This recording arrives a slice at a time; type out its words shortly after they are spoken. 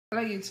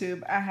Hello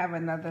YouTube, I have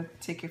another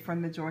ticket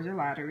from the Georgia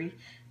Lottery.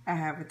 I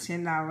have a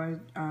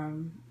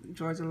 $10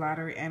 Georgia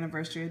Lottery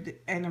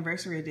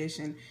anniversary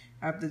edition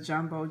of the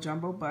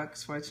Jumbo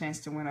Bucks for a chance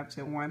to win up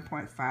to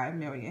 1.5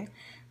 million.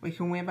 We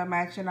can win by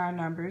matching our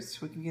numbers.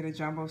 We can get a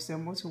jumbo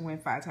symbol to win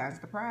 5 times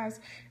the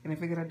prize. And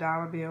if we get a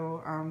dollar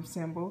bill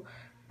symbol,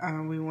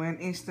 we win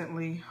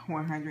instantly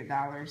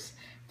 $100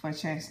 for a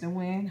chance to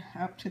win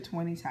up to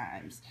 20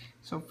 times.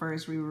 So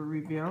first we will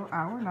reveal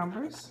our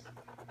numbers.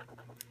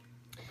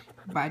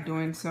 By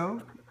doing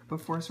so,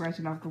 before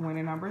scratching off the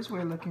winning numbers,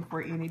 we're looking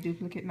for any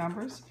duplicate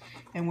numbers,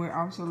 and we're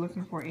also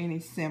looking for any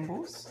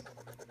symbols.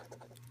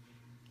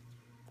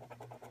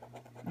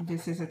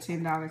 This is a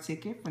 $10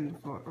 ticket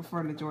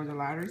from the Georgia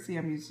Lottery. See,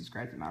 I'm used to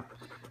scratching off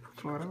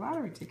Florida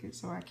Lottery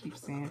tickets, so I keep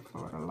saying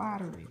Florida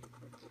Lottery.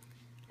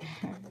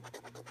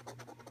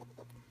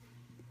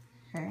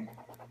 Okay.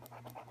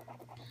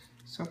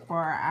 So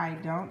far, I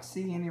don't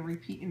see any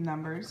repeating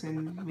numbers,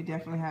 and we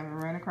definitely haven't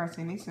run across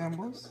any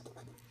symbols.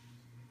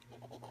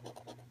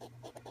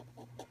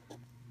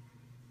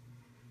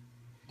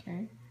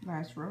 Okay,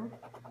 last row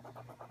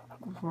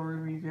before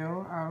we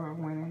reveal our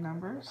winning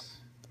numbers.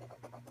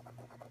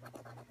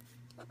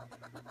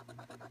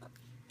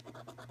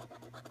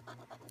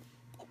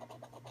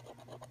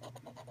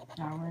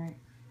 All right,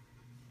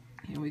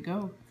 here we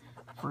go.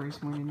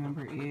 First winning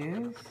number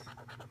is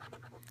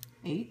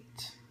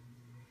 8.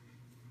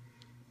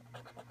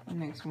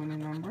 Next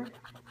winning number,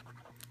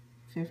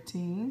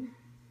 15.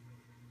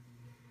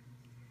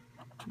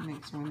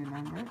 Next winning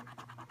number,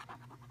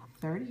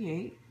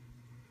 38.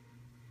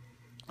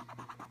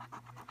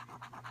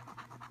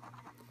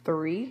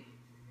 3.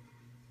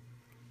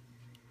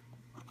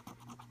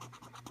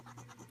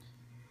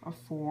 A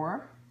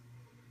 4.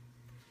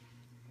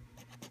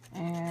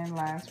 And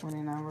last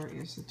winning number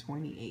is a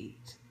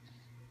 28.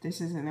 This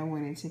isn't a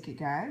winning ticket,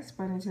 guys,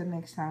 but until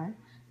next time,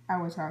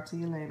 I will talk to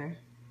you later.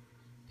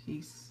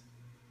 Peace.